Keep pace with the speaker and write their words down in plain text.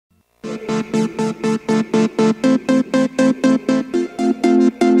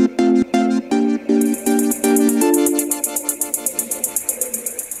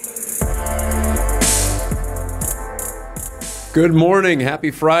Good morning, happy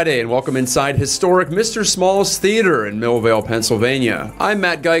Friday, and welcome inside historic Mr. Small's Theater in Millvale, Pennsylvania. I'm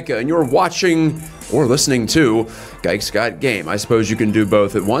Matt Geica, and you're watching or listening to Geik's Got Game. I suppose you can do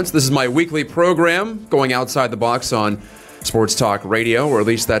both at once. This is my weekly program going outside the box on Sports Talk Radio, or at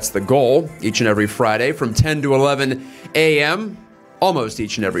least that's the goal, each and every Friday from 10 to 11 a.m., almost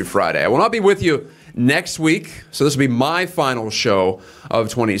each and every Friday. I will not be with you next week, so this will be my final show of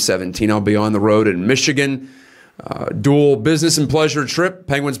 2017. I'll be on the road in Michigan. Dual business and pleasure trip.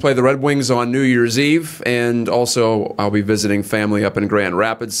 Penguins play the Red Wings on New Year's Eve, and also I'll be visiting family up in Grand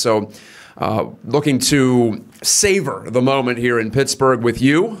Rapids. So looking to savor the moment here in Pittsburgh with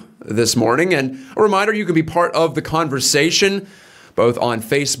you this morning. And a reminder, you can be part of the conversation both on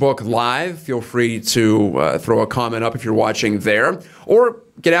Facebook Live. Feel free to throw a comment up if you're watching there, or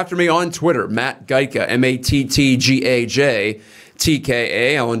get after me on Twitter, Matt Geica, MattGajTKA.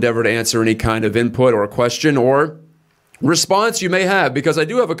 I'll endeavor to answer any kind of input or question or response you may have, because I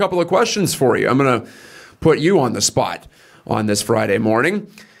do have a couple of questions for you. I'm going to put you on the spot on this Friday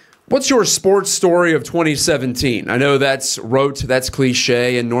morning. What's your sports story of 2017? I know that's rote, that's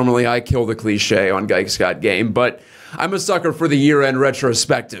cliche, and normally I kill the cliche on Geik's Got Game, but I'm a sucker for the year-end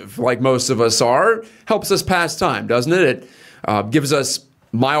retrospective, like most of us are. Helps us pass time, doesn't it? It gives us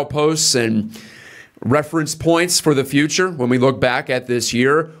mileposts and reference points for the future when we look back at this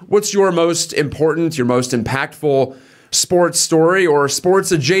year. What's your most important, your most impactful sports story or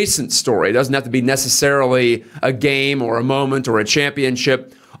sports adjacent story? It doesn't have to be necessarily a game or a moment or a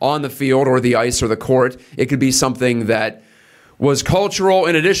championship on the field or the ice or the court. It could be something that was cultural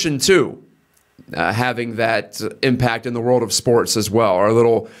in addition to having that impact in the world of sports as well. Our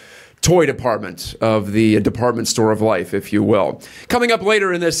little toy department of the department store of life, if you will. Coming up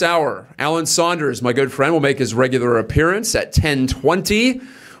later in this hour, Alan Saunders, my good friend, will make his regular appearance at 10:20.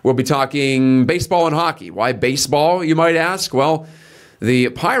 We'll be talking baseball and hockey. Why baseball, you might ask? Well, the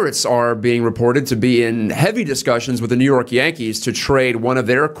Pirates are being reported to be in heavy discussions with the New York Yankees to trade one of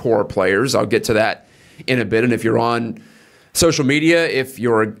their core players. I'll get to that in a bit. And if you're on social media, if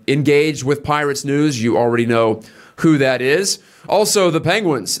you're engaged with Pirates news, you already know who that is. Also, the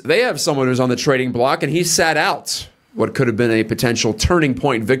Penguins, they have someone who's on the trading block, and he sat out what could have been a potential turning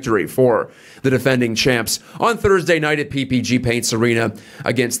point victory for the defending champs on Thursday night at PPG Paints Arena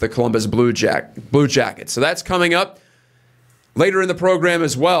against the Columbus Blue Jackets. So that's coming up later in the program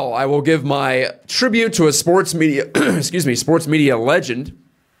as well. I will give my tribute to a sports media legend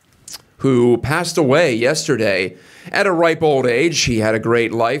who passed away yesterday at a ripe old age. He had a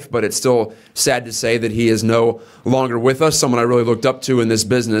great life, but it's still sad to say that he is no longer with us. Someone I really looked up to in this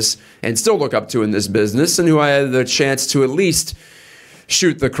business and still look up to in this business, and who I had the chance to at least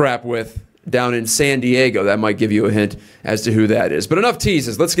shoot the crap with down in San Diego. That might give you a hint as to who that is. But enough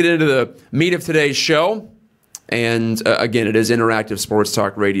teases. Let's get into the meat of today's show. And again, it is interactive sports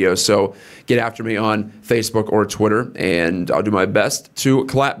talk radio, so get after me on Facebook or Twitter, and I'll do my best to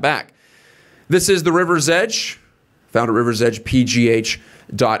clap back. This is The River's Edge, found at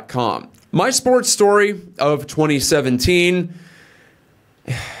riversedgepgh.com. My sports story of 2017,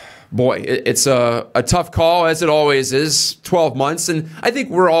 boy, it's a tough call, as it always is, 12 months, and I think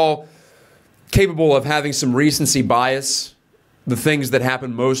we're all capable of having some recency bias. The things that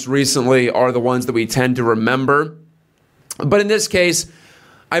happened most recently are the ones that we tend to remember. But in this case,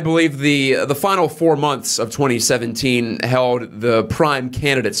 I believe the final 4 months of 2017 held the prime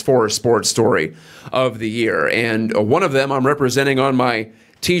candidates for a sports story of the year. And one of them I'm representing on my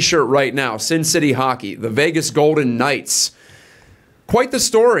T-shirt right now, Sin City Hockey, the Vegas Golden Knights. Quite the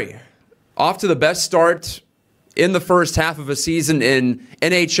story. Off to the best start in the first half of a season in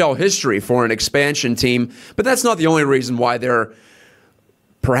NHL history for an expansion team. But that's not the only reason why they're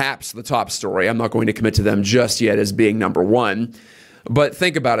perhaps the top story. I'm not going to commit to them just yet as being number one. But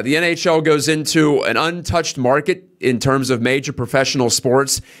think about it. The NHL goes into an untouched market in terms of major professional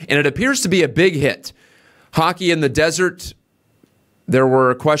sports, and it appears to be a big hit. Hockey in the desert, there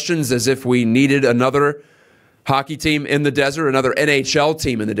were questions as if we needed another hockey team in the desert, another NHL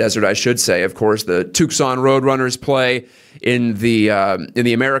team in the desert, I should say. Of course, the Tucson Roadrunners play in the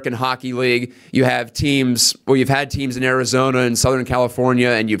American Hockey League. You have teams, well, you've had teams in Arizona and Southern California,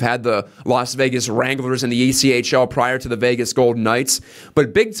 and you've had the Las Vegas Wranglers in the ECHL prior to the Vegas Golden Knights.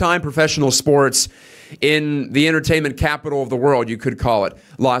 But big-time professional sports in the entertainment capital of the world, you could call it,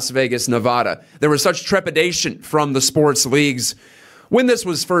 Las Vegas, Nevada. There was such trepidation from the sports leagues when this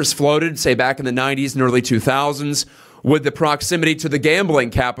was first floated, say back in the 90s and early 2000s, would the proximity to the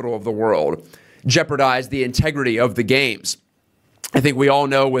gambling capital of the world jeopardize the integrity of the games? I think we all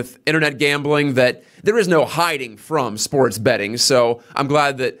know with internet gambling that there is no hiding from sports betting, so I'm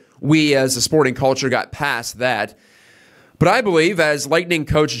glad that we as a sporting culture got past that. But I believe, as Lightning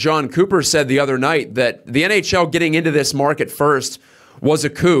coach John Cooper said the other night, that the NHL getting into this market first was a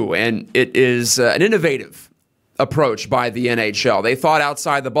coup, and it is an innovative approach by the NHL. They thought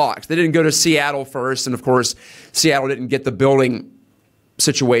outside the box. They didn't go to Seattle first, and of course, Seattle didn't get the building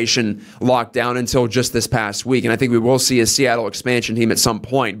situation locked down until just this past week, and I think we will see a Seattle expansion team at some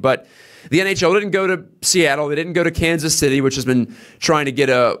point. But the NHL didn't go to Seattle. They didn't go to Kansas City, which has been trying to get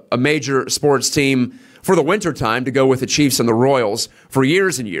a major sports team for the wintertime to go with the Chiefs and the Royals for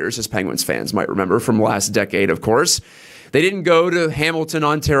years and years, as Penguins fans might remember from last decade, of course. They didn't go to Hamilton,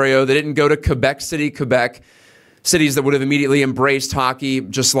 Ontario. They didn't go to Quebec City, Quebec, cities that would have immediately embraced hockey,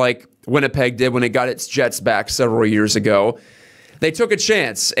 just like Winnipeg did when it got its Jets back several years ago. They took a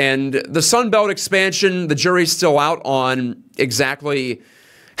chance, and the Sun Belt expansion, the jury's still out on exactly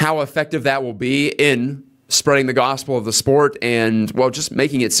how effective that will be in spreading the gospel of the sport and, well, just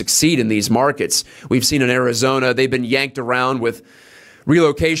making it succeed in these markets. We've seen in Arizona, they've been yanked around with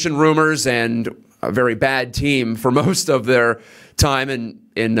relocation rumors and a very bad team for most of their time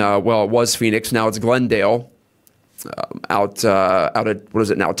well, it was Phoenix, now it's Glendale. Out at, what is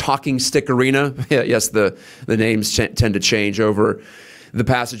it now, Talking Stick Arena? Yes, the names tend to change over the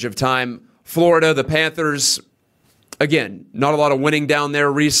passage of time. Florida, the Panthers, again, not a lot of winning down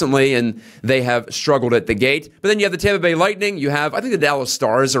there recently, and they have struggled at the gate. But then you have the Tampa Bay Lightning. You have, I think the Dallas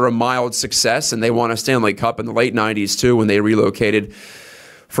Stars are a mild success, and they won a Stanley Cup in the late 90s, too, when they relocated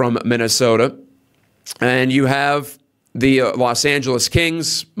from Minnesota. And you have the Los Angeles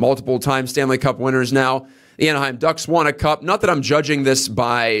Kings, multiple-time Stanley Cup winners now. The Anaheim Ducks won a cup. Not that I'm judging this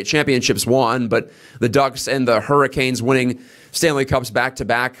by championships won, but the Ducks and the Hurricanes winning Stanley Cups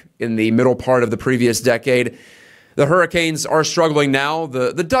back-to-back in the middle part of the previous decade. The Hurricanes are struggling now.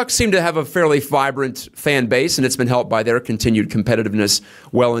 The Ducks seem to have a fairly vibrant fan base, and it's been helped by their continued competitiveness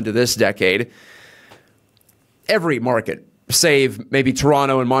well into this decade. Every market, save maybe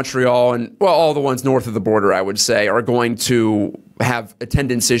Toronto and Montreal and, well, all the ones north of the border, I would say, are going to have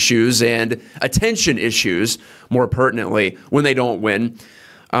attendance issues and attention issues, more pertinently, when they don't win.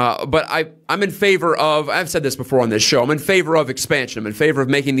 But I'm in favor of, I've said this before on this show, I'm in favor of expansion. I'm in favor of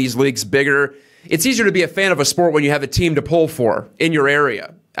making these leagues bigger. It's easier to be a fan of a sport when you have a team to pull for in your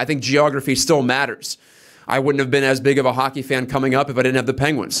area. I think geography still matters. I wouldn't have been as big of a hockey fan coming up if I didn't have the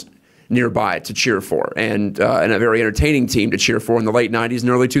Penguins nearby to cheer for, and a very entertaining team to cheer for in the late 90s and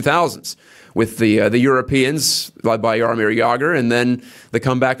early 2000s with the Europeans led by Jaromir Jagr and then the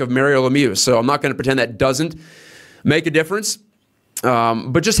comeback of Mario Lemieux. So I'm not going to pretend that doesn't make a difference,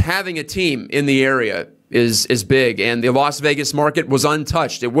 but just having a team in the area is big, and the Las Vegas market was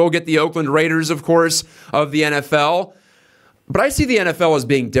untouched. It will get the Oakland Raiders, of course, of the NFL, but I see the NFL as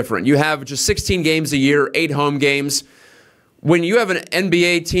being different. You have just 16 games a year, 8 home games. When you have an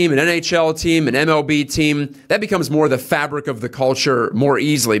NBA team, an NHL team, an MLB team, that becomes more the fabric of the culture more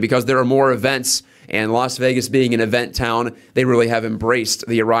easily because there are more events, and Las Vegas being an event town, they really have embraced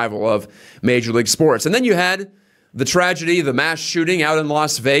the arrival of Major League Sports. And then you had the tragedy, the mass shooting out in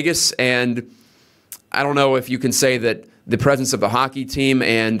Las Vegas, and I don't know if you can say that the presence of the hockey team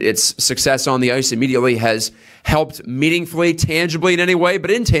and its success on the ice immediately has helped meaningfully, tangibly in any way,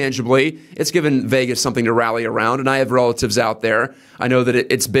 but intangibly, it's given Vegas something to rally around, and I have relatives out there. I know that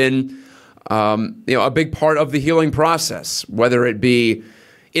it's been a big part of the healing process, whether it be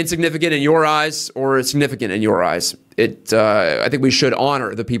insignificant in your eyes or significant in your eyes. I think we should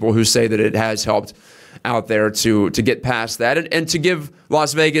honor the people who say that it has helped out there to get past that and to give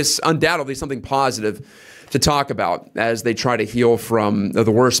Las Vegas undoubtedly something positive to talk about as they try to heal from the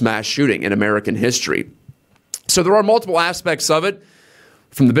worst mass shooting in American history. So there are multiple aspects of it,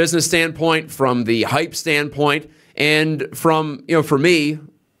 from the business standpoint, from the hype standpoint, and from, for me,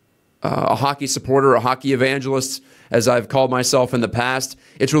 a hockey supporter, a hockey evangelist, as I've called myself in the past,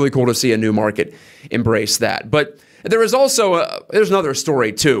 it's really cool to see a new market embrace that. But there is also, there's another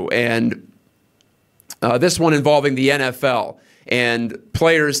story too, and this one involving the NFL and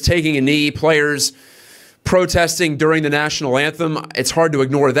players taking a knee, players protesting during the national anthem. It's hard to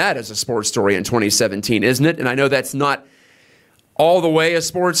ignore that as a sports story in 2017, isn't it? And I know that's not all the way a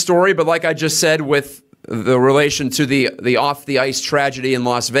sports story, but like I just said with the relation to the off-the-ice tragedy in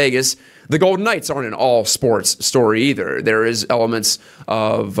Las Vegas, the Golden Knights aren't an all-sports story either. There is elements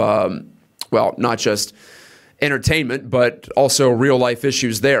of, not just entertainment, but also real-life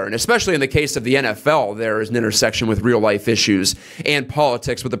issues there. And especially in the case of the NFL, there is an intersection with real-life issues and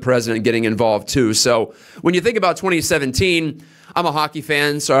politics with the president getting involved too. So when you think about 2017, I'm a hockey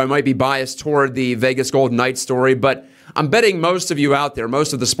fan, so I might be biased toward the Vegas Golden Knights story, but I'm betting most of you out there,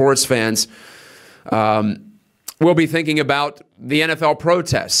 most of the sports fans, will be thinking about the NFL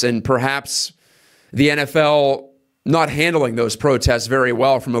protests and perhaps the NFL not handling those protests very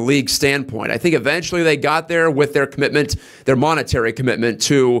well from a league standpoint. I think eventually they got there with their commitment, their monetary commitment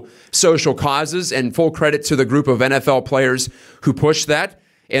to social causes, and full credit to the group of NFL players who pushed that,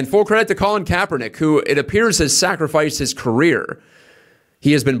 and full credit to Colin Kaepernick, who it appears has sacrificed his career.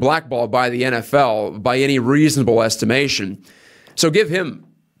 He has been blackballed by the NFL by any reasonable estimation. So give him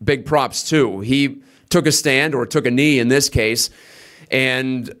big props too. He took a stand, or took a knee in this case,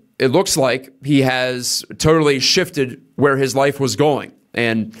 and it looks like he has totally shifted where his life was going.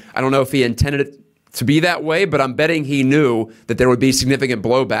 And I don't know if he intended it to be that way, but I'm betting he knew that there would be significant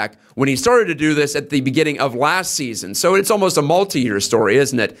blowback when he started to do this at the beginning of last season. So it's almost a multi-year story,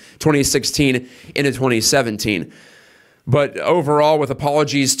 isn't it? 2016 into 2017. But overall, with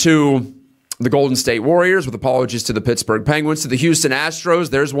apologies to the Golden State Warriors, with apologies to the Pittsburgh Penguins, to the Houston Astros,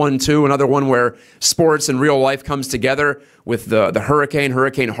 there's one too, another one where sports and real life comes together with the Hurricane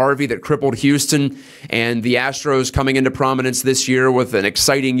Harvey that crippled Houston, and the Astros coming into prominence this year with an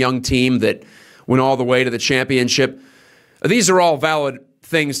exciting young team that went all the way to the championship. These are all valid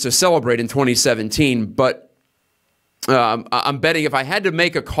things to celebrate in 2017, but I'm betting if I had to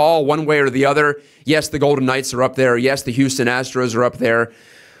make a call one way or the other, yes, the Golden Knights are up there, yes, the Houston Astros are up there,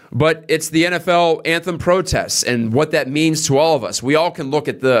 but it's the NFL anthem protests and what that means to all of us. We all can look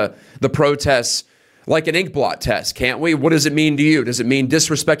at the protests like an inkblot test, can't we? What does it mean to you? Does it mean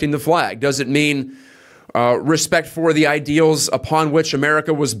disrespecting the flag? Does it mean respect for the ideals upon which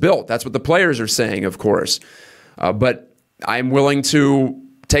America was built? That's what the players are saying, of course. But I'm willing to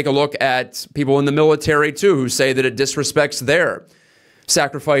take a look at people in the military, too, who say that it disrespects their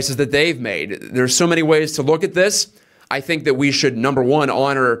sacrifices that they've made. There's so many ways to look at this. I think that we should, number one,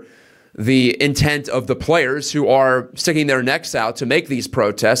 honor the intent of the players who are sticking their necks out to make these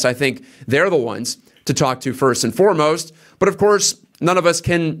protests. I think they're the ones to talk to first and foremost. But of course, none of us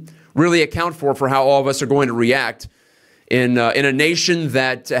can really account for how all of us are going to react in a nation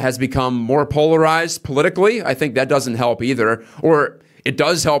that has become more polarized politically. I think that doesn't help either. Or it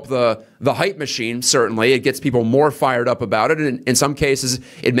does help the hype machine, certainly. It gets people more fired up about it. And in some cases,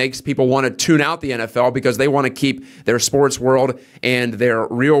 it makes people want to tune out the NFL because they want to keep their sports world and their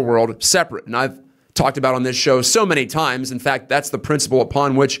real world separate. And I've talked about on this show so many times. In fact, that's the principle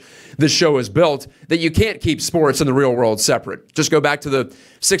upon which this show is built, that you can't keep sports and the real world separate. Just go back to the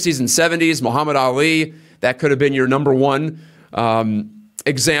 60s and 70s, Muhammad Ali, that could have been your number one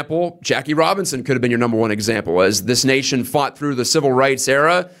example. Jackie Robinson could have been your number one example as this nation fought through the civil rights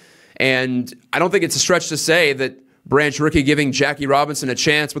era. And I don't think it's a stretch to say that Branch Rickey giving Jackie Robinson a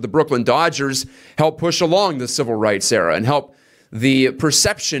chance with the Brooklyn Dodgers helped push along the civil rights era and help the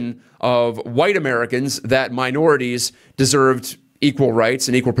perception of white Americans that minorities deserved equal rights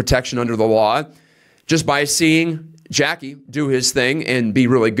and equal protection under the law. Just by seeing Jackie do his thing and be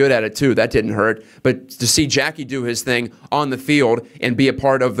really good at it too, that didn't hurt. But to see Jackie do his thing on the field and be a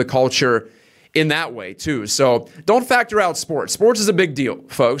part of the culture in that way too. So don't factor out sports. Sports is a big deal,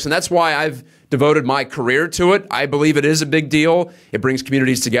 folks, and that's why I've devoted my career to it. I believe it is a big deal. It brings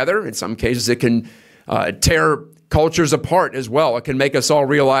communities together. In some cases, it can tear cultures apart as well. It can make us all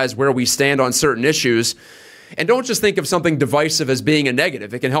realize where we stand on certain issues. And don't just think of something divisive as being a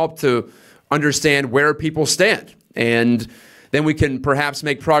negative. It can help to understand where people stand. And then we can perhaps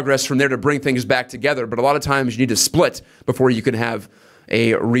make progress from there to bring things back together. But a lot of times you need to split before you can have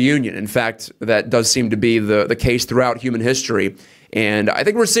a reunion. In fact, that does seem to be the case throughout human history. And I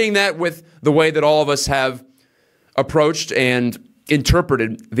think we're seeing that with the way that all of us have approached and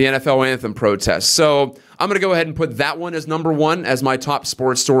interpreted the NFL anthem protests. So I'm going to go ahead and put that one as number one as my top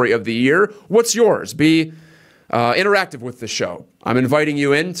sports story of the year. What's yours? Be interactive with the show. I'm inviting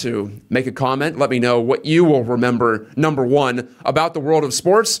you in to make a comment. Let me know what you will remember, number one, about the world of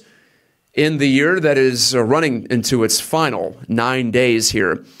sports in the year that is running into its final 9 days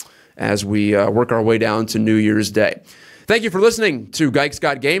here as we work our way down to New Year's Day. Thank you for listening to Geiks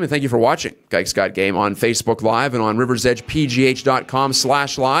Got Game, and thank you for watching Geiks Got Game on Facebook Live and on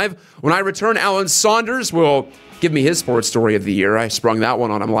riversedgepgh.com/live. When I return, Alan Saunders will give me his sports story of the year. I sprung that one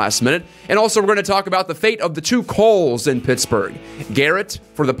on him last minute. And also, we're going to talk about the fate of the two Coles in Pittsburgh. Gerrit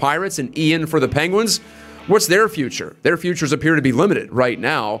for the Pirates and Ian for the Penguins. What's their future? Their futures appear to be limited right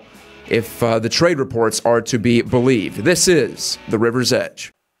now if the trade reports are to be believed. This is the River's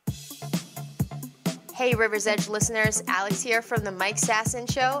Edge. Hey River's Edge listeners, Alex here from the Mike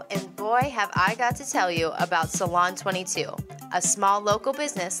Sasson Show, and boy have I got to tell you about Salon 22, a small local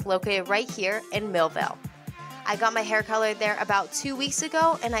business located right here in Millville. I got my hair colored there about 2 weeks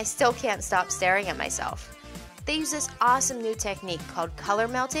ago, and I still can't stop staring at myself. They use this awesome new technique called color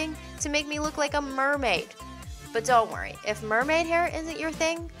melting to make me look like a mermaid. But don't worry, if mermaid hair isn't your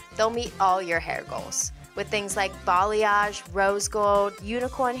thing, they'll meet all your hair goals. with things like balayage, rose gold,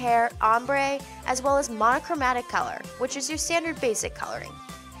 unicorn hair, ombre, as well as monochromatic color, which is your standard basic coloring.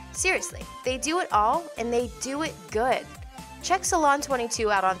 Seriously, they do it all and they do it good. Check Salon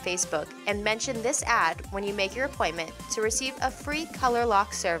 22 out on Facebook and mention this ad when you make your appointment to receive a free color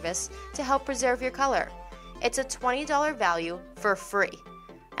lock service to help preserve your color. It's a $20 value for free.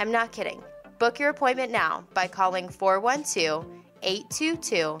 I'm not kidding. Book your appointment now by calling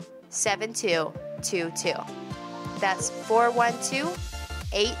 412-822-7222. That's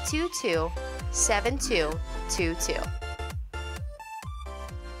 412-822-7222.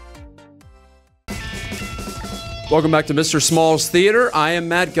 Welcome back to Mr. Small's Theater. I am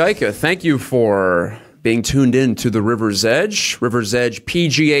Matt Geica. Thank you for being tuned in to the River's Edge,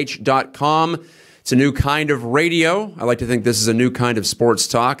 riversedgepgh.com. It's a new kind of radio. I like to think this is a new kind of sports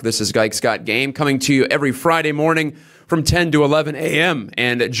talk. This is Geik's Got Game, coming to you every Friday morning from 10 to 11 a.m.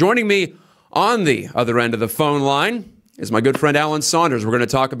 And joining me on the other end of the phone line is my good friend Alan Saunders. We're going to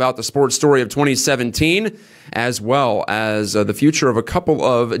talk about the sports story of 2017, as well as the future of a couple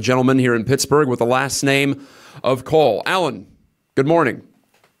of gentlemen here in Pittsburgh with the last name of Cole. Alan, good morning.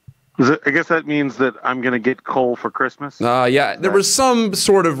 I guess that means that I'm going to get coal for Christmas. Yeah, there was some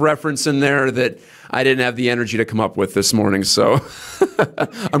sort of reference in there that I didn't have the energy to come up with this morning, so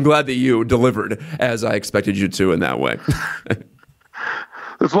I'm glad that you delivered as I expected you to in that way.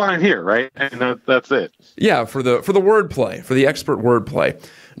 That's why I'm here, right? And that's it. Yeah, for the wordplay, for the expert wordplay,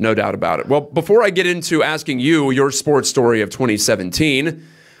 no doubt about it. Well, before I get into asking you your sports story of 2017,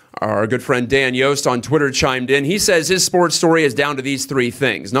 our good friend Dan Yost on Twitter chimed in. He says his sports story is down to these three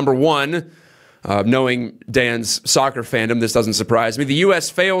things. Number one, knowing Dan's soccer fandom, this doesn't surprise me. The U.S.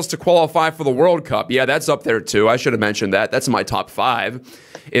 fails to qualify for the World Cup. Yeah, that's up there too. I should have mentioned that. That's in my top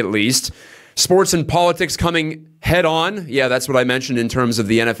 5, at least. Sports and politics coming head on. Yeah, that's what I mentioned in terms of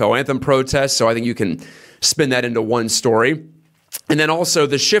the NFL anthem protest. So I think you can spin that into one story. And then also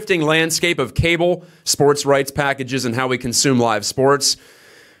the shifting landscape of cable, sports rights packages, and how we consume live sports.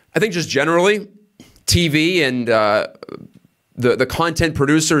 I think just generally, TV and the content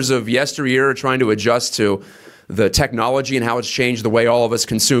producers of yesteryear are trying to adjust to the technology and how it's changed the way all of us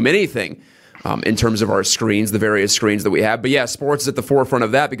consume anything in terms of our screens, the various screens that we have. But yeah, sports is at the forefront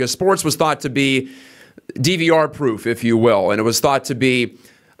of that because sports was thought to be DVR-proof, if you will, and it was thought to be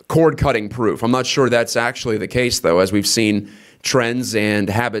cord-cutting proof. I'm not sure that's actually the case, though, as we've seen trends and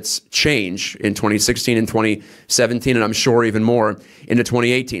habits change in 2016 and 2017, and I'm sure even more into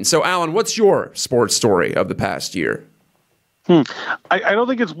 2018. So, Alan, what's your sports story of the past year? I don't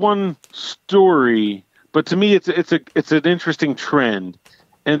think it's one story, but to me, it's an interesting trend,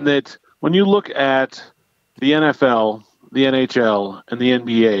 in that when you look at the NFL, the NHL, and the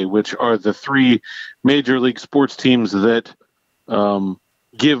NBA, which are the three major league sports teams that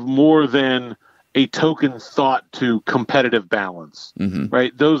give more than a token thought to competitive balance,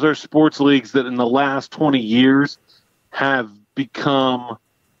 right? Those are sports leagues that in the last 20 years have become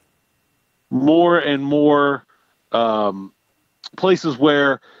more and more places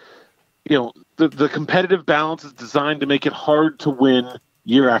where, the competitive balance is designed to make it hard to win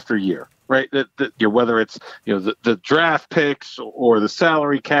year after year, right? Whether it's, the draft picks or the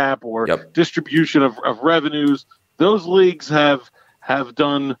salary cap or distribution of revenues, those leagues have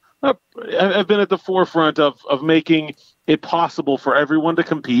been at the forefront of making it possible for everyone to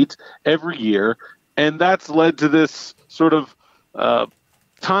compete every year. And that's led to this sort of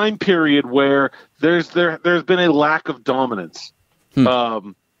time period where there's been a lack of dominance.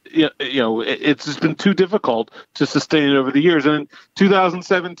 It's just been too difficult to sustain it over the years. And in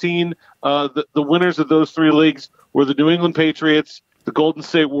 2017, the winners of those three leagues were the New England Patriots, the Golden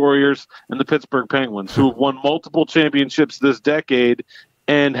State Warriors, and the Pittsburgh Penguins, who have won multiple championships this decade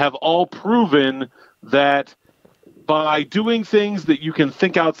and have all proven that by doing things that you can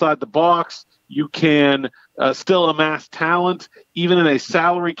think outside the box, you can still amass talent, even in a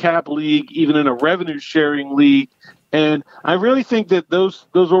salary cap league, even in a revenue sharing league. And I really think that those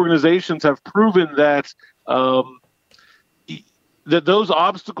organizations have proven that that those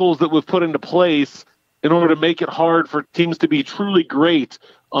obstacles that we've put into place in order to make it hard for teams to be truly great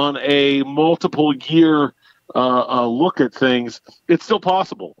on a multiple year look at things, it's still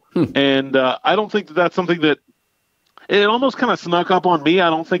possible. And I don't think that that's something that it almost kind of snuck up on me. I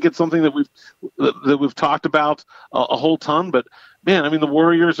don't think it's something that we've talked about a whole ton. But man, I mean, the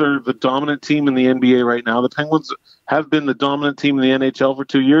Warriors are the dominant team in the NBA right now. The Penguins have been the dominant team in the NHL for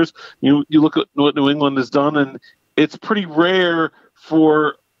 2 years. You look at what New England has done, and it's pretty rare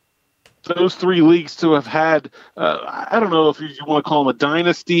for those three leagues to have had, I don't know if you want to call them a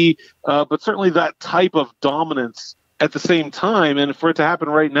dynasty, but certainly that type of dominance at the same time. And for it to happen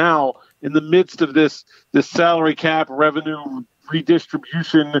right now in the midst of this salary cap revenue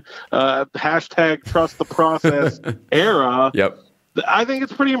redistribution, hashtag trust the process era. Yep. I think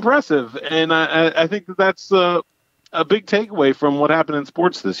it's pretty impressive. And I think that's a big takeaway from what happened in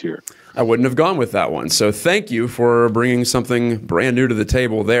sports this year. I wouldn't have gone with that one. So thank you for bringing something brand new to the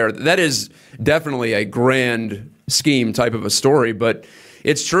table there. That is definitely a grand scheme type of a story, but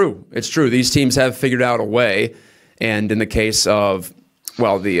it's true. It's true. These teams have figured out a way. And in the case of, in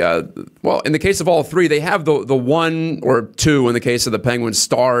the case of all three, they have the one or two in the case of the Penguins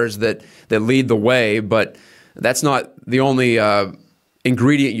stars that lead the way, but that's not the only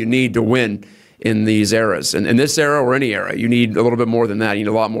ingredient you need to win in these eras. And in this era or any era, you need a little bit more than that. You need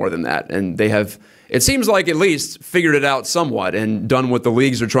a lot more than that. And they have, it seems like, at least figured it out somewhat and done what the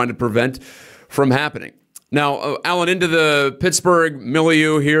leagues are trying to prevent from happening. Now, Alan, into the Pittsburgh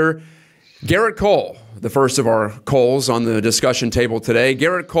milieu here. Gerrit Cole, the first of our Coles on the discussion table today.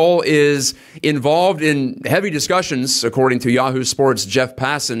 Gerrit Cole is involved in heavy discussions, according to Yahoo Sports' Jeff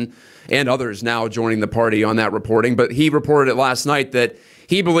Passan and others now joining the party on that reporting. But he reported it last night that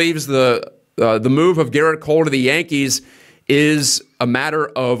he believes the move of Gerrit Cole to the Yankees is a matter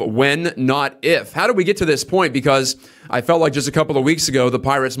of when, not if. How did we get to this point? Because I felt like just a couple of weeks ago the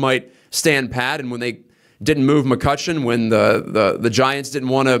Pirates might stand pat, and when they didn't move McCutchen, when the Giants didn't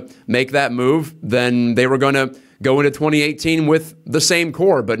want to make that move, then they were going to go into 2018 with the same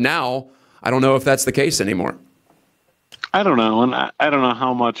core. But now I don't know if that's the case anymore. I don't know, and I don't know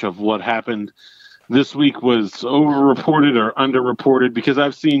how much of what happened this week was overreported or underreported, because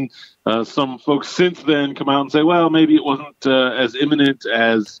I've seen some folks since then come out and say, well, maybe it wasn't as imminent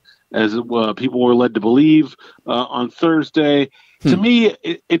as people were led to believe on Thursday. To me,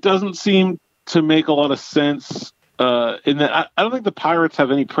 it doesn't seem to make a lot of sense in that I don't think the Pirates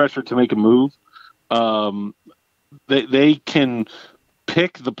have any pressure to make a move. They can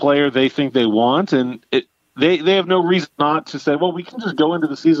pick the player they think they want, and they have no reason not to say, well, we can just go into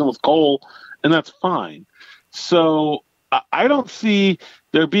the season with Cole, and that's fine. So I don't see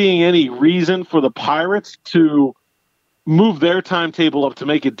there being any reason for the Pirates to move their timetable up to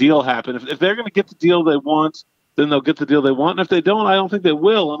make a deal happen. If they're going to get the deal they want, then they'll get the deal they want. And if they don't, I don't think they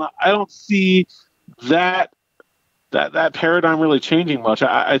will. And I don't see that paradigm really changing much.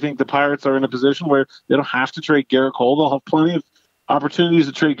 I think the Pirates are in a position where they don't have to trade Gerrit Cole. They'll have plenty of opportunities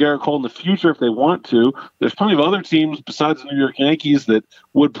to trade Gerrit Cole in the future if they want to. There's plenty of other teams besides the New York Yankees that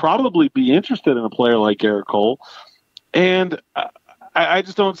would probably be interested in a player like Gerrit Cole. And I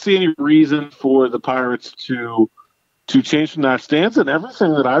just don't see any reason for the Pirates to change from that stance. And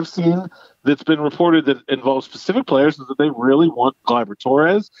everything that I've seen that's been reported that involves specific players is that they really want Gleyber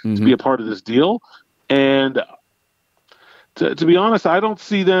Torres to be a part of this deal. And to be honest, I don't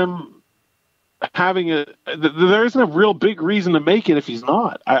see them having there isn't a real big reason to make it if he's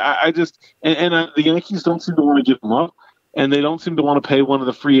not. I just the Yankees don't seem to want to give him up, and they don't seem to want to pay one of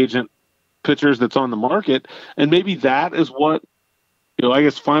the free agent pitchers that's on the market. And maybe that is what, I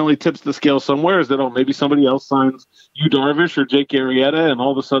guess finally tips the scale somewhere, is that, maybe somebody else signs Yu Darvish or Jake Arrieta, and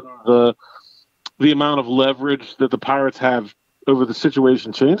all of a sudden the amount of leverage that the Pirates have over the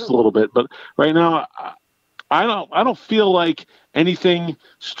situation changes a little bit. But right now, I don't feel like anything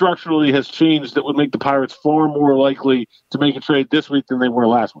structurally has changed that would make the Pirates far more likely to make a trade this week than they were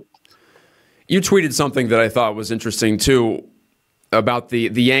last week. You tweeted something that I thought was interesting, too, about the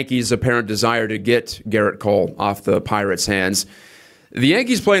Yankees' apparent desire to get Gerrit Cole off the Pirates' hands. The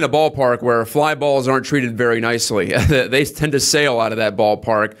Yankees play in a ballpark where fly balls aren't treated very nicely. They tend to sail out of that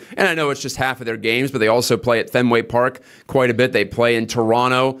ballpark. And I know it's just half of their games, but they also play at Fenway Park quite a bit. They play in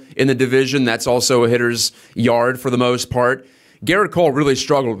Toronto in the division. That's also a hitter's yard for the most part. Gerrit Cole really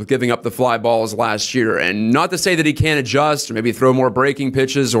struggled with giving up the fly balls last year. And not to say that he can't adjust or maybe throw more breaking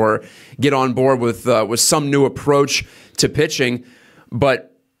pitches or get on board with some new approach to pitching.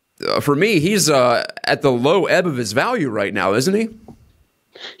 But for me, he's at the low ebb of his value right now, isn't he?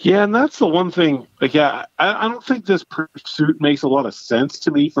 Yeah, and that's the one thing. Like, I don't think this pursuit makes a lot of sense to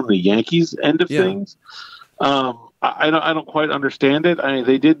me from the Yankees' end of things. I don't quite understand it. I mean,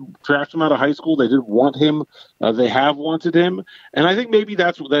 they did draft him out of high school. They did want him. They have wanted him, and I think maybe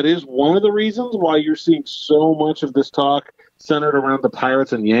that is one of the reasons why you're seeing so much of this talk centered around the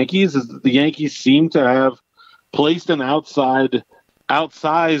Pirates and Yankees. Is that the Yankees seem to have placed an outsized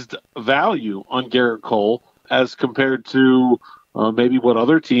value on Gerrit Cole as compared to maybe what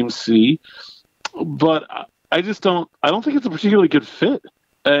other teams see, but I don't think it's a particularly good fit.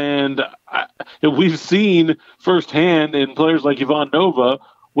 And we've seen firsthand in players like Ivan Nova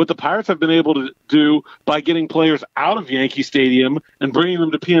what the Pirates have been able to do by getting players out of Yankee Stadium and bringing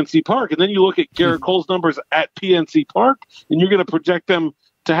them to PNC Park. And then you look at Gerrit Cole's numbers at PNC Park, and you're going to project them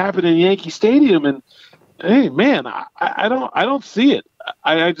to happen in Yankee Stadium. And hey, man, I don't see it.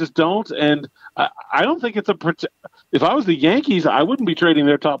 I just don't. And I don't think it's if I was the Yankees, I wouldn't be trading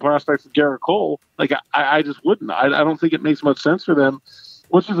their top prospects with Gerrit Cole. Like, I just wouldn't. I don't think it makes much sense for them,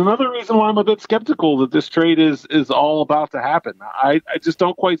 which is another reason why I'm a bit skeptical that this trade is all about to happen. I just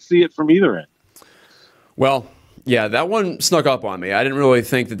don't quite see it from either end. Well, yeah, that one snuck up on me. I didn't really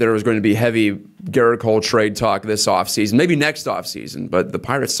think that there was going to be heavy Gerrit Cole trade talk this offseason, maybe next offseason, but the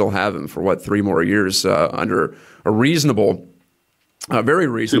Pirates still have him for, 3 more years under a reasonable, very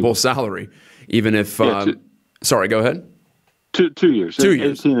reasonable salary, even if sorry, go ahead. 2 years. 2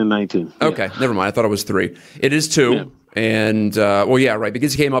 years. 18 and 19. Okay, never mind. I thought it was 3. It is 2. Yeah. And, right,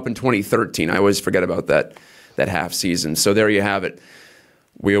 because he came up in 2013. I always forget about that half season. So there you have it.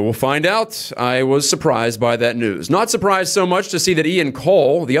 We will find out. I was surprised by that news. Not surprised so much to see that Ian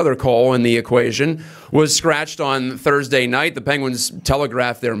Cole, the other Cole in the equation, was scratched on Thursday night. The Penguins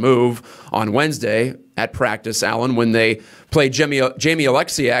telegraphed their move on Wednesday at practice, Alan, when they played Jamie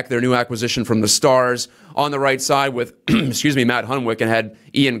Alexiak, their new acquisition from the Stars, on the right side with, Matt Hunwick, and had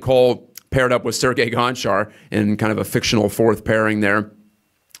Ian Cole paired up with Sergei Gonchar in kind of a fictional fourth pairing there.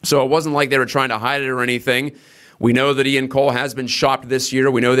 So it wasn't like they were trying to hide it or anything. We know that Ian Cole has been shopped this year.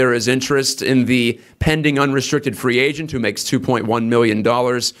 We know there is interest in the pending unrestricted free agent who makes $2.1 million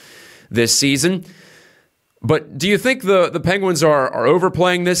this season. But do you think the Penguins are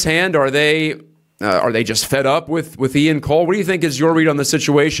overplaying this hand? Are they just fed up with Ian Cole? What do you think is your read on the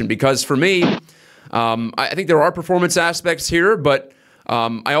situation? Because for me, I think there are performance aspects here, but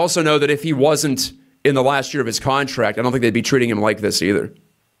I also know that if he wasn't in the last year of his contract, I don't think they'd be treating him like this either.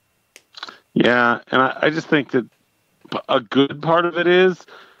 Yeah, and I just think that a good part of it is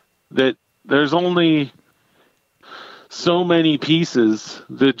that there's only so many pieces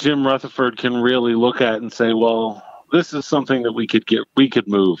that Jim Rutherford can really look at and say, well, this is something that we could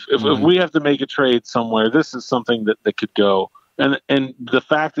move. If we have to make a trade somewhere, this is something that could go. And the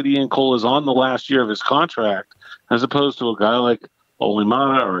fact that Ian Cole is on the last year of his contract, as opposed to a guy like Ole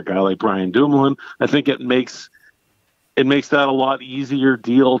Mata or a guy like Brian Dumoulin, I think it makes that a lot easier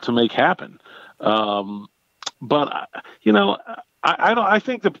deal to make happen. But I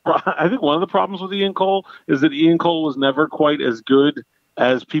think one of the problems with Ian Cole is that Ian Cole was never quite as good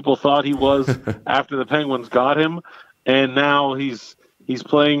as people thought he was after the Penguins got him, and now he's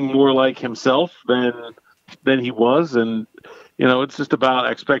playing more like himself than he was, and it's just about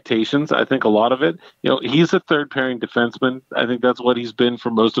expectations. I think a lot of it. He's a third pairing defenseman. I think that's what he's been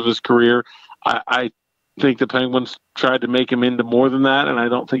for most of his career. I think the Penguins tried to make him into more than that, and I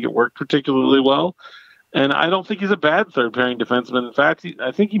don't think it worked particularly well. And I don't think he's a bad third-pairing defenseman. In fact,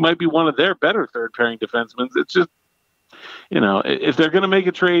 I think he might be one of their better third-pairing defensemen. It's just, if they're going to make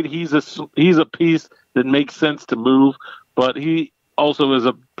a trade, he's a piece that makes sense to move, but he also is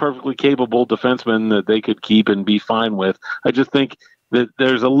a perfectly capable defenseman that they could keep and be fine with. I just think that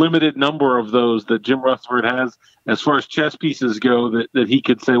there's a limited number of those that Jim Rutherford has as far as chess pieces go that he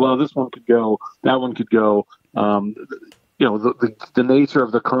could say, well, this one could go, that one could go. The nature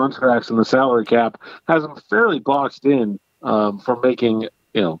of the contracts and the salary cap has them fairly boxed in from making,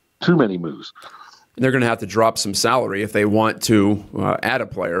 too many moves. They're going to have to drop some salary if they want to add a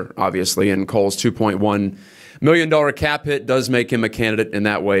player, obviously, and Cole's $2.1 million cap hit does make him a candidate in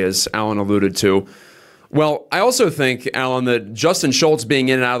that way, as Alan alluded to. Well, I also think, Alan, that Justin Schultz being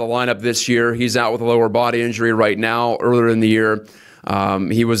in and out of the lineup this year, he's out with a lower body injury right now. Earlier in the year,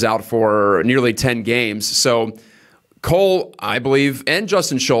 he was out for nearly 10 games. So Cole, I believe, and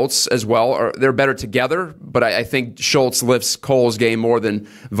Justin Schultz as well, they're better together, but I think Schultz lifts Cole's game more than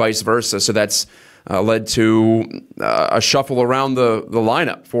vice versa. So that's led to a shuffle around the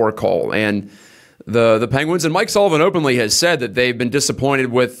lineup for Cole. And the Penguins, and Mike Sullivan openly has said that they've been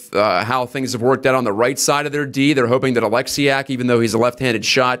disappointed with how things have worked out on the right side of their D. They're hoping that Alexiak, even though he's a left-handed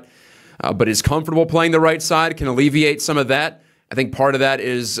shot, but is comfortable playing the right side, can alleviate some of that. I think part of that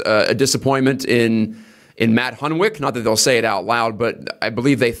is a disappointment in Matt Hunwick. Not that they'll say it out loud, but I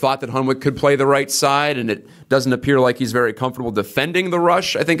believe they thought that Hunwick could play the right side, and it doesn't appear like he's very comfortable defending the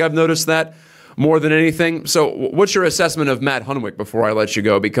rush. I think I've noticed that more than anything. So what's your assessment of Matt Hunwick before I let you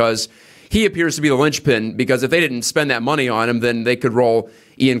go? Because he appears to be the linchpin, because if they didn't spend that money on him, then they could roll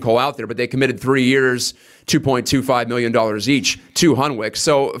Ian Cole out there. But they committed 3 years, $2.25 million each to Hunwick.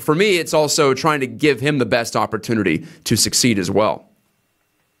 So for me, it's also trying to give him the best opportunity to succeed as well.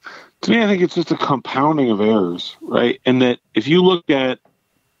 To me, I think it's just a compounding of errors, right? And that if you look at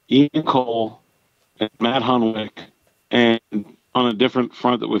Ian Cole and Matt Hunwick, and on a different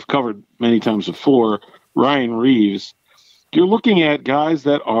front that we've covered many times before, Ryan Reeves, you're looking at guys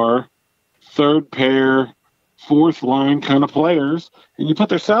that are third pair, fourth line kind of players, and you put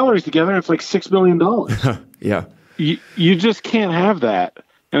their salaries together, it's like $6 million. Yeah. You just can't have that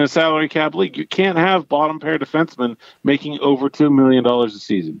in a salary cap league. You can't have bottom pair defensemen making over $2 million a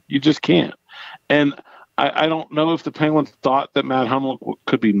season. You just can't. And I don't know if the Penguins thought that Matt Hummel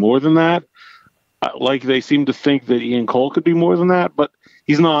could be more than that. Like they seem to think that Ian Cole could be more than that, but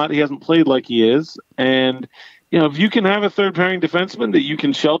he's not. He hasn't played like he is. And, if you can have a third pairing defenseman that you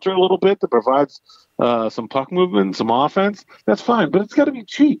can shelter a little bit that provides some puck movement, some offense, that's fine. But it's got to be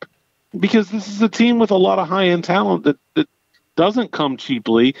cheap because this is a team with a lot of high-end talent that doesn't come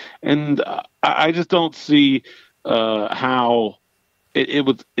cheaply. And I just don't see how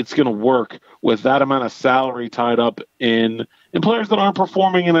it's going to work with that amount of salary tied up in players that aren't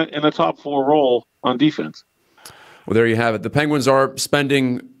performing in a top four role on defense. Well, there you have it. The Penguins are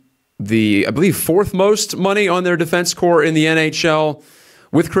spending I believe, fourth most money on their defense core in the NHL.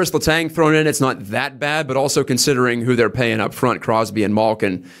 With Chris Letang thrown in, it's not that bad, but also considering who they're paying up front, Crosby and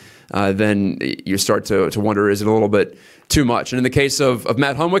Malkin, then you start to wonder, is it a little bit too much? And in the case of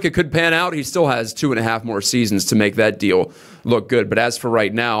Matt Hunwick, it could pan out. He still has 2.5 more seasons to make that deal look good. But as for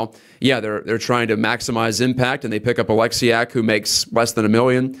right now, yeah, they're trying to maximize impact, and they pick up Alexiak, who makes less than $1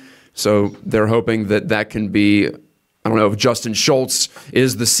 million. So they're hoping that can be, I don't know if Justin Schultz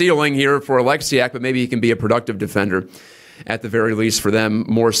is the ceiling here for Alexiak, but maybe he can be a productive defender at the very least for them,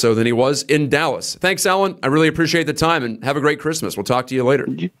 more so than he was in Dallas. Thanks, Alan. I really appreciate the time, and have a great Christmas. We'll talk to you later.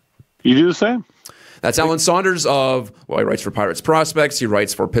 You do the same. That's Alan Saunders he writes for Pirates Prospects. He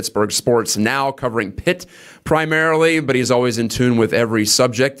writes for Pittsburgh Sports Now, covering Pitt primarily, but he's always in tune with every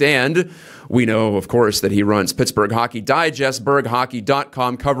subject. And we know, of course, that he runs Pittsburgh Hockey Digest,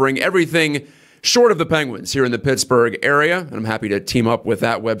 berghockey.com, covering everything short of the Penguins here in the Pittsburgh area. And I'm happy to team up with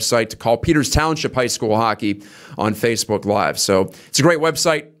that website to call Peters Township High School Hockey on Facebook Live. So it's a great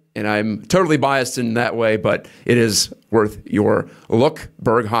website, and I'm totally biased in that way, but it is worth your look,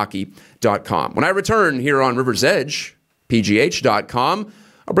 berghockey.com. When I return here on River's Edge, pgh.com,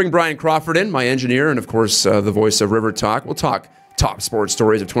 I'll bring Brian Crawford in, my engineer, and of course, the voice of River Talk. We'll talk top sports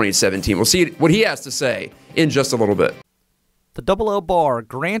stories of 2017. We'll see what he has to say in just a little bit. The Double L Bar,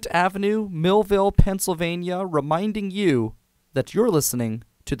 Grant Avenue, Millville, Pennsylvania, reminding you that you're listening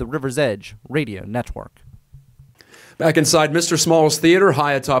to the River's Edge Radio Network. Back inside Mr. Small's Theater,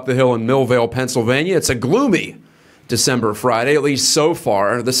 high atop the hill in Millvale, Pennsylvania. It's a gloomy December Friday, at least so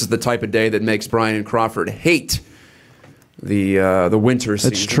far. This is the type of day that makes Brian Crawford hate the winter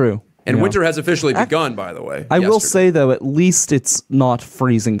season. It's true. And winter has officially begun, by the way. I will say, though, at least it's not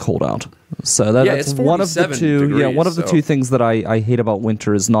freezing cold out. So that's it's one of the two. Degrees, one of the two things that I hate about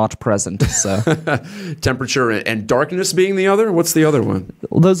winter is not present. So temperature and darkness being the other. What's the other one?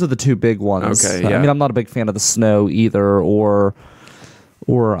 Well, those are the two big ones. Okay, yeah. I mean, I'm not a big fan of the snow either, or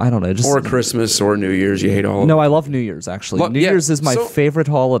I don't know, or Christmas or New Year's. You hate all of them. No, I love New Year's, actually. New Year's is my favorite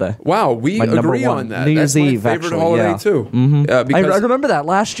holiday. Wow, we agree on that. New Year's Eve, favorite actually, holiday too. Mm-hmm. I remember that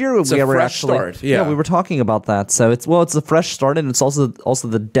last year. It's a fresh start. Yeah, we were talking about that. So it's a fresh start, and it's also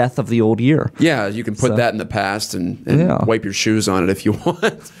the death of the old year. Yeah, you can put that in the past and wipe your shoes on it if you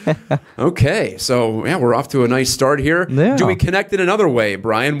want. Okay, so we're off to a nice start here. Yeah. Do we connect in another way,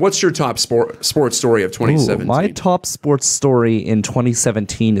 Brian? What's your top sports story of 2017? My top sports story in 2017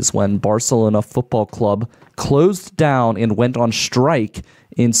 is when Barcelona Football Club closed down and went on strike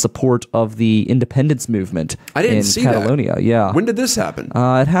in support of the independence movement in Catalonia. That. Yeah. When did this happen?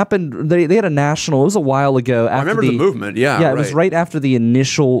 It happened, they had a national, it was a while ago. I remember the movement, Yeah, it was right after the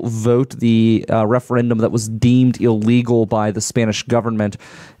initial vote, the referendum that was deemed illegal by the Spanish government,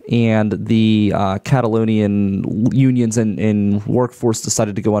 and the Catalonian unions and workforce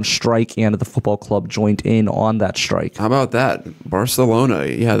decided to go on strike, and the football club joined in on that strike. How about that? Barcelona,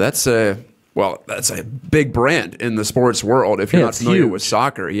 that's a big brand in the sports world if you're not familiar with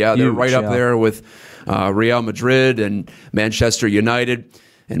soccer. Yeah, they're right up there with Real Madrid and Manchester United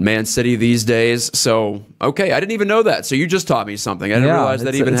and Man City these days. So, okay, I didn't even know that. So you just taught me something. I didn't realize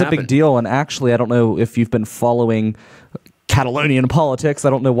that even happened. It's a big deal, and actually, I don't know if you've been following Catalonian politics. I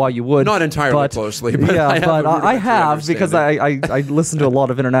don't know why you would. Not entirely closely, but I have because I listen to a lot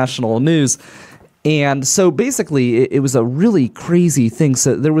of international news. And so basically, it was a really crazy thing.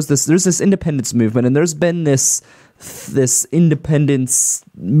 So there's this independence movement, and there's been this independence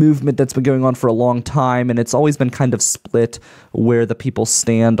movement that's been going on for a long time, and it's always been kind of split where the people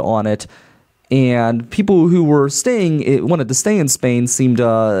stand on it. And people who were wanted to stay in Spain seemed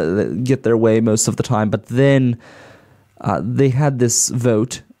to get their way most of the time, but then they had this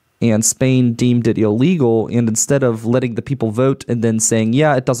vote, and Spain deemed it illegal, and instead of letting the people vote and then saying,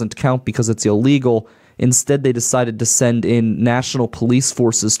 it doesn't count because it's illegal, Instead, they decided to send in national police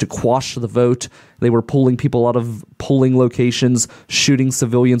forces to quash the vote. They were pulling people out of polling locations, shooting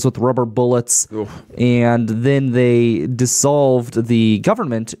civilians with rubber bullets, and then they dissolved the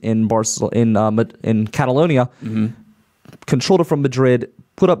government in Catalonia, controlled it from Madrid,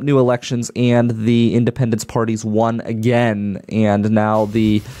 put up new elections, and the independence parties won again. And now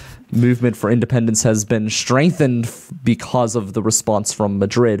the movement for independence has been strengthened because of the response from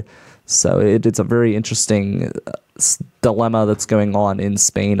Madrid. So it's a very interesting dilemma that's going on in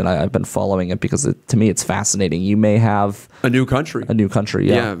Spain, and I've been following it because to me it's fascinating. You may have a new country.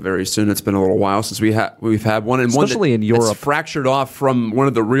 Yeah, very soon. It's been a little while since we've had one, and especially in Europe, fractured off from one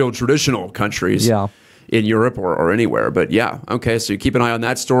of the real traditional countries. Yeah. In Europe or anywhere. But yeah, okay, so you keep an eye on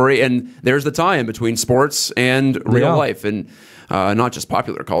that story, and there's the tie-in between sports and real life, and not just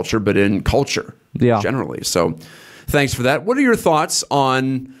popular culture, but in culture generally. So thanks for that. What are your thoughts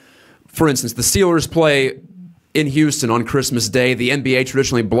on, for instance, the Steelers play in Houston on Christmas Day? The NBA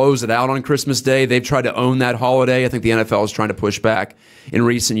traditionally blows it out on Christmas Day. They've tried to own that holiday. I think the NFL is trying to push back in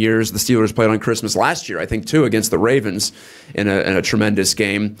recent years. The Steelers played on Christmas last year, I think, too, against the Ravens in a tremendous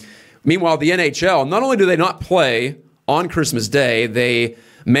game. Meanwhile, the NHL, not only do they not play on Christmas Day, they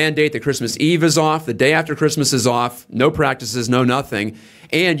mandate that Christmas Eve is off, the day after Christmas is off, no practices, no nothing,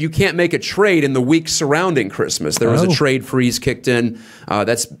 and you can't make a trade in the week surrounding Christmas. There was a trade freeze kicked in.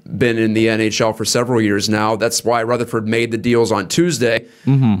 That's been in the NHL for several years now. That's why Rutherford made the deals on Tuesday,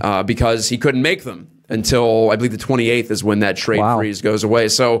 because he couldn't make them until, I believe, the 28th is when that trade freeze goes away.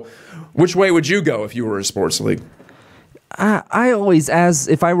 So which way would you go if you were a sports league? I always,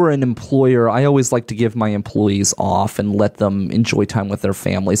 if I were an employer, I always like to give my employees off and let them enjoy time with their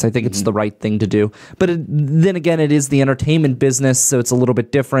families. I think it's the right thing to do. But then again, it is the entertainment business, so it's a little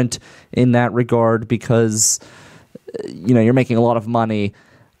bit different in that regard because, you're making a lot of money.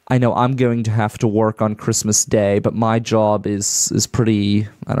 I know I'm going to have to work on Christmas Day, but my job is pretty,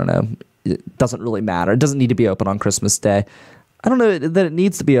 I don't know, it doesn't really matter. It doesn't need to be open on Christmas Day. I don't know that it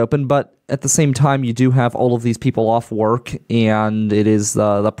needs to be open, but at the same time, you do have all of these people off work, and it is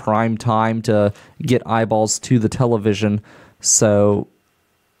the prime time to get eyeballs to the television. So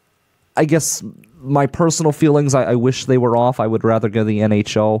I guess my personal feelings, I wish they were off. I would rather go the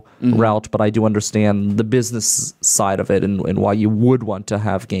NHL route, but I do understand the business side of it and why you would want to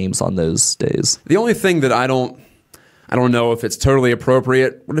have games on those days. The only thing that I don't know if it's totally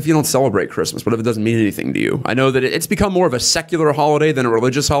appropriate. What if you don't celebrate Christmas? What if it doesn't mean anything to you? I know that it's become more of a secular holiday than a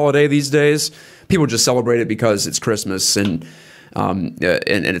religious holiday these days. People just celebrate it because it's Christmas and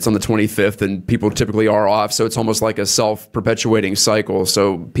it's on the 25th, and people typically are off, so it's almost like a self-perpetuating cycle.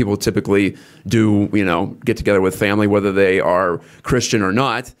 So people typically do, get together with family, whether they are Christian or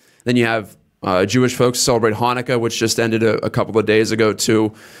not. Then you have Jewish folks celebrate Hanukkah, which just ended a couple of days ago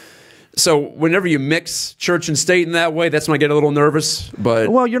too. So whenever you mix church and state in that way, that's when I get a little nervous. But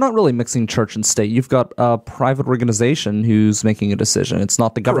well, you're not really mixing church and state. You've got a private organization who's making a decision. It's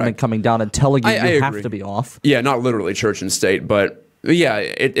not the government coming down and telling you you have to be off. Yeah, not literally church and state, but yeah,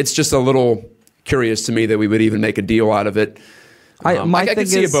 it's just a little curious to me that we would even make a deal out of it. I could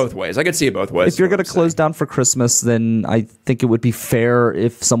see it both ways. If you're going to close down for Christmas, then I think it would be fair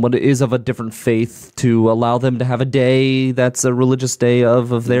if someone is of a different faith to allow them to have a day that's a religious day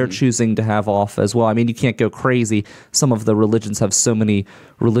of their choosing to have off as well. I mean, you can't go crazy. Some of the religions have so many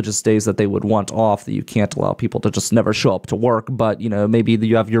religious days that they would want off that you can't allow people to just never show up to work. But, maybe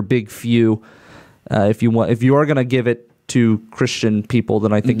you have your big few. If you are going to give it to Christian people,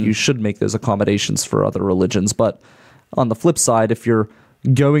 then I think you should make those accommodations for other religions. But on the flip side, if you're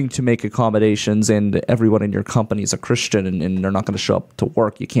going to make accommodations and everyone in your company is a Christian and they're not going to show up to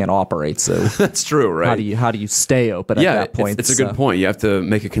work, you can't operate. So that's true, right? How do you stay open at that point? It's a good point. You have to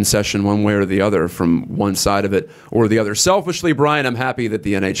make a concession one way or the other from one side of it or the other. Selfishly, Brian, I'm happy that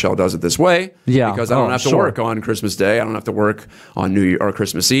the NHL does it this way. Yeah, because I don't have to work on Christmas Day. I don't have to work on New Year or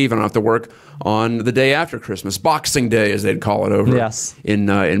Christmas Eve. I don't have to work on the day after Christmas, Boxing Day, as they'd call it over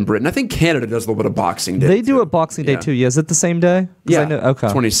in Britain. I think Canada does a little bit of Boxing Day. They do a Boxing Day too. Yeah, is it the same day? Yeah. Okay.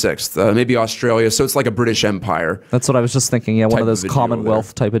 26th, maybe Australia. So it's like a British Empire. That's what I was just thinking. Yeah, one of those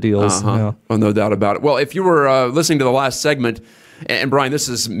Commonwealth type of deals. Yeah. Well, no doubt about it. Well, if you were listening to the last segment, and Brian, this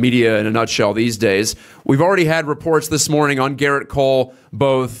is media in a nutshell these days. We've already had reports this morning on Gerrit Cole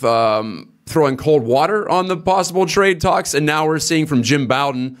both throwing cold water on the possible trade talks, and now we're seeing from Jim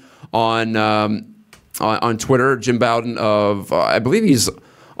Bowden on Twitter. Jim Bowden of, I believe he's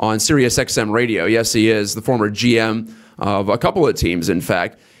on Sirius XM Radio. Yes, he is, the former GM of a couple of teams, in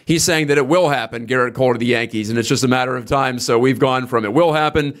fact. He's saying that it will happen, Gerrit Cole to the Yankees, and it's just a matter of time. So we've gone from it will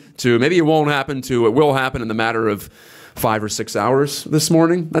happen to maybe it won't happen to it will happen in the matter of 5 or 6 hours this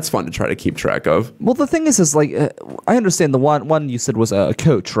morning. That's fun to try to keep track of. Well, the thing is like, I understand the one you said was a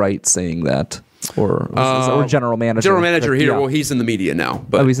coach, right, saying that, or general manager. General manager here. Yeah. Well, he's in the media now.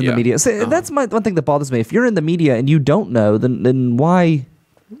 But, he's in the media. So that's one thing that bothers me. If you're in the media and you don't know, then why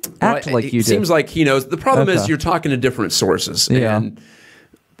act like you do? It seems like he knows. The problem is you're talking to different sources. Yeah. And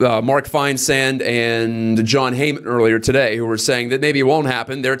Mark Feinsand and John Heyman earlier today, who were saying that maybe it won't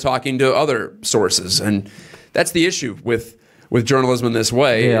happen, they're talking to other sources. And that's the issue with journalism in this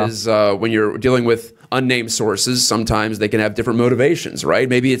way, is when you're dealing with unnamed sources, sometimes they can have different motivations, right?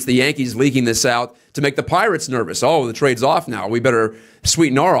 Maybe it's the Yankees leaking this out to make the Pirates nervous. Oh, the trade's off now. We better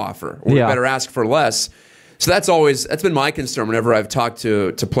sweeten our offer, or we better ask for less. So that's been my concern whenever I've talked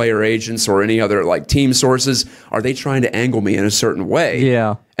to player agents or any other like team sources. Are they trying to angle me in a certain way?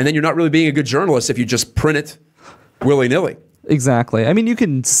 Yeah. And then you're not really being a good journalist if you just print it willy-nilly. Exactly. I mean, you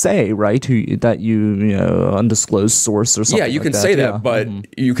can say, right, that you undisclosed source or something. Yeah, you can say that, but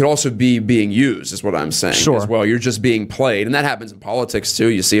you could also be being used, is what I'm saying. Sure. As well, you're just being played, and that happens in politics too.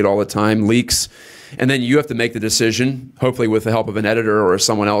 You see it all the time, leaks, and then you have to make the decision, hopefully with the help of an editor or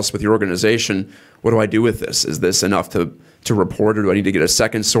someone else with your organization. What do I do with this? Is this enough to report, or do I need to get a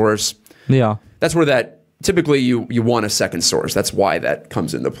second source? Yeah, that's where that. Typically, you want a second source. That's why that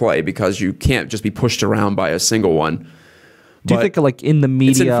comes into play, because you can't just be pushed around by a single one. Do you think, like, in the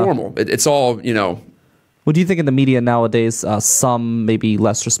media... It's informal. It's all, Well, do you think in the media nowadays, some maybe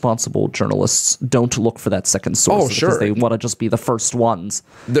less responsible journalists don't look for that second source? Oh, sure. Because they want to just be the first ones.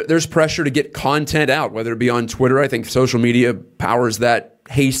 There's pressure to get content out, whether it be on Twitter. I think social media powers that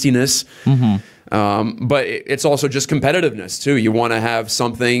hastiness. But it's also just competitiveness, too. You want to have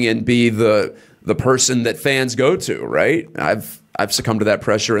something and be the person that fans go to, right? I've succumbed to that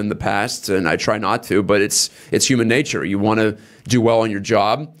pressure in the past, and I try not to, but it's human nature. You want to do well on your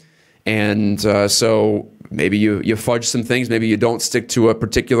job, and so maybe you fudge some things. Maybe you don't stick to a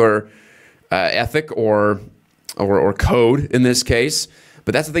particular ethic or code in this case.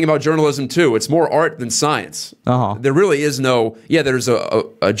 But that's the thing about journalism too. It's more art than science. There really is no. Yeah, there's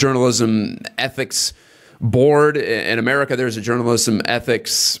a journalism ethics board in America. There's a journalism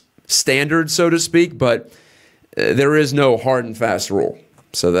ethics standard, so to speak, but there is no hard and fast rule.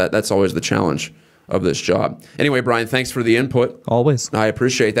 So that's always the challenge of this job. Anyway, Brian, thanks for the input. Always. I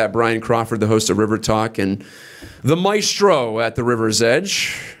appreciate that. Brian Crawford, the host of River Talk and the maestro at the River's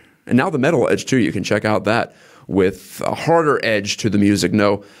Edge. And now the Metal Edge, too. You can check out that with a harder edge to the music,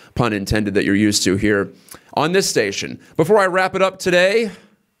 no pun intended, that you're used to here on this station. Before I wrap it up today,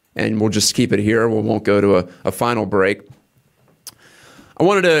 and we'll just keep it here, we won't go to a final break, I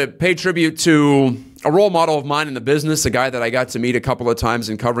wanted to pay tribute to a role model of mine in the business, a guy that I got to meet a couple of times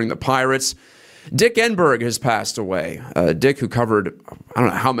in covering the Pirates. Dick Enberg has passed away. Dick, who covered, I don't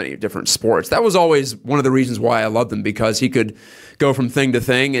know how many different sports. That was always one of the reasons why I loved him, because he could go from thing to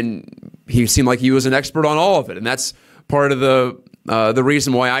thing, and he seemed like he was an expert on all of it. And that's part of the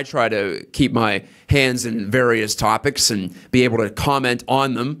reason why I try to keep my hands in various topics and be able to comment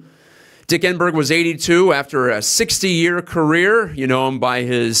on them. Dick Enberg was 82 after a 60-year career. You know him by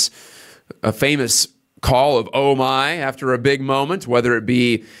his famous call of "Oh my" after a big moment, whether it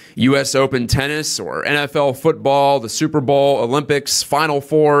be U.S. Open tennis or NFL football, the Super Bowl, Olympics, Final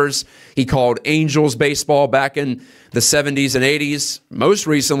Fours. He called Angels baseball back in the 70s and 80s. Most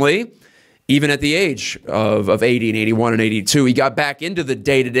recently, even at the age of 80 and 81 and 82, he got back into the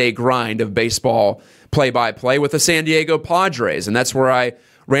day-to-day grind of baseball play-by-play with the San Diego Padres, and that's where I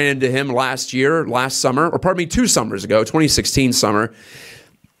ran into him last summer, or pardon me, 2 summers ago, 2016 summer,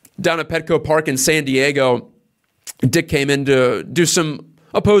 down at Petco Park in San Diego. Dick came in to do some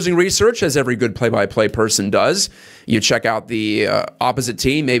opposing research, as every good play-by-play person does. You check out the opposite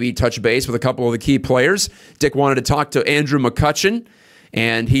team, maybe touch base with a couple of the key players. Dick wanted to talk to Andrew McCutchen,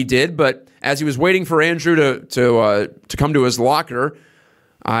 and he did, but as he was waiting for Andrew to come to his locker,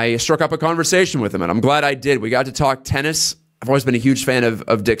 I struck up a conversation with him, and I'm glad I did. We got to talk tennis. I've always been a huge fan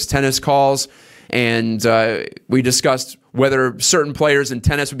of Dick's tennis calls, and we discussed whether certain players in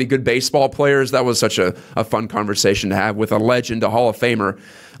tennis would be good baseball players. That was such a fun conversation to have with a legend, a Hall of Famer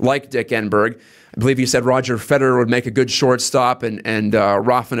like Dick Enberg. I believe he said Roger Federer would make a good shortstop, and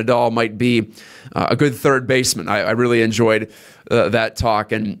Rafa Nadal might be a good third baseman. I really enjoyed that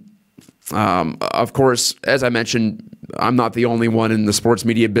talk, and of course, as I mentioned, I'm not the only one in the sports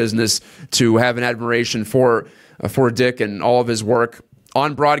media business to have an admiration for Dick and all of his work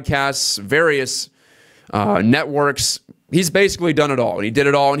on broadcasts, various networks. He's basically done it all, and he did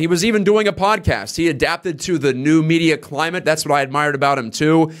it all, and he was even doing a podcast. He adapted to the new media climate. That's what I admired about him,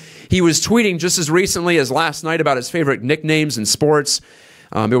 too. He was tweeting just as recently as last night about his favorite nicknames in sports.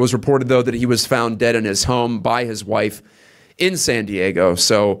 It was reported, though, that he was found dead in his home by his wife in San Diego.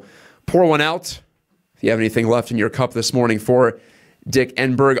 So pour one out if you have anything left in your cup this morning for Dick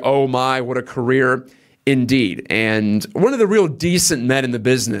Enberg. Oh my, what a career indeed. And one of the real decent men in the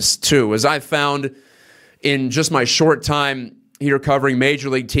business, too, as I've found in just my short time here covering major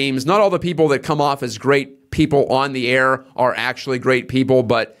league teams. Not all the people that come off as great people on the air are actually great people,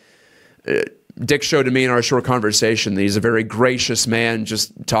 but Dick showed to me in our short conversation that he's a very gracious man,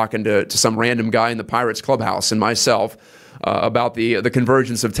 just talking to some random guy in the Pirates clubhouse and myself about the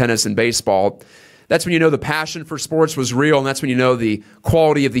convergence of tennis and baseball. That's when you know the passion for sports was real, and that's when you know the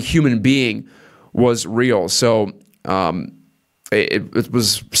quality of the human being was real. So it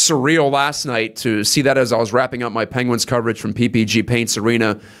was surreal last night to see that as I was wrapping up my Penguins coverage from PPG Paints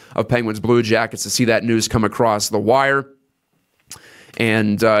Arena of Penguins Blue Jackets, to see that news come across the wire.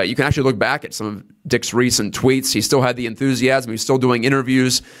 And you can actually look back at some of Dick's recent tweets. He still had the enthusiasm. He's still doing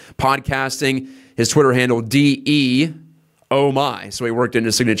interviews, podcasting. His Twitter handle, DE, oh my. So he worked in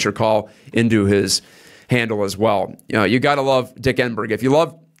his signature call into his handle as well. You got to love Dick Enberg. If you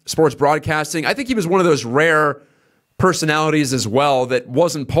love sports broadcasting, I think he was one of those rare personalities as well that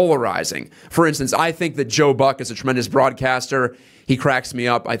wasn't polarizing. For instance, I think that Joe Buck is a tremendous broadcaster. He cracks me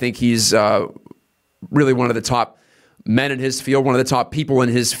up. I think he's really one of the top men in his field, one of the top people in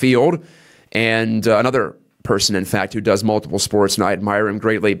his field, and another person, in fact, who does multiple sports, and I admire him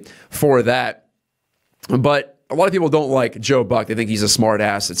greatly for that. But a lot of people don't like Joe Buck. They think he's a smart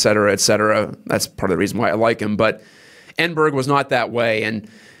ass, et cetera, et cetera. That's part of the reason why I like him. But Enberg was not that way, and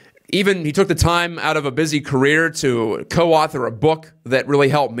even he took the time out of a busy career to co-author a book that really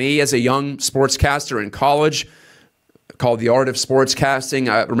helped me as a young sportscaster in college, called The Art of Sportscasting.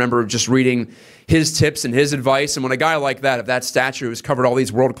 I remember just reading his tips and his advice. And when a guy like that, of that stature, who's covered all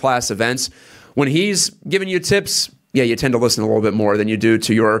these world-class events, when he's giving you tips, yeah, you tend to listen a little bit more than you do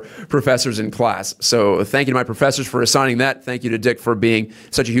to your professors in class. So thank you to my professors for assigning that. Thank you to Dick for being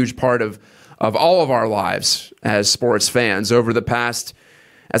such a huge part of all of our lives as sports fans over the past,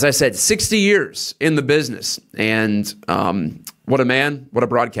 as I said, 60 years in the business. And what a man, what a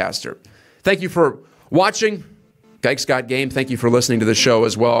broadcaster. Thank you for watching Gike's Got Game. Thank you for listening to the show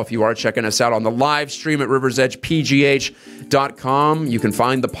as well. If you are checking us out on the live stream at riversedgepgh.com, you can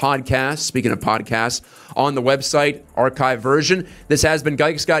find the podcast, speaking of podcasts, on the website, archive version. This has been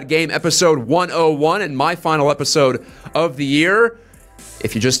Gike's Got Game, episode 101, and my final episode of the year.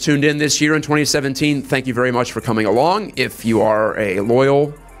 If you just tuned in this year in 2017, thank you very much for coming along. If you are a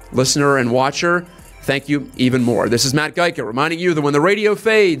loyal listener and watcher, thank you even more. This is Matt Geica reminding you that when the radio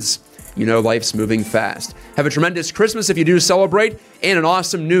fades, you know life's moving fast. Have a tremendous Christmas if you do celebrate, and an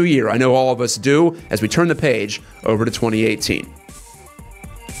awesome New Year. I know all of us do, as we turn the page over to 2018.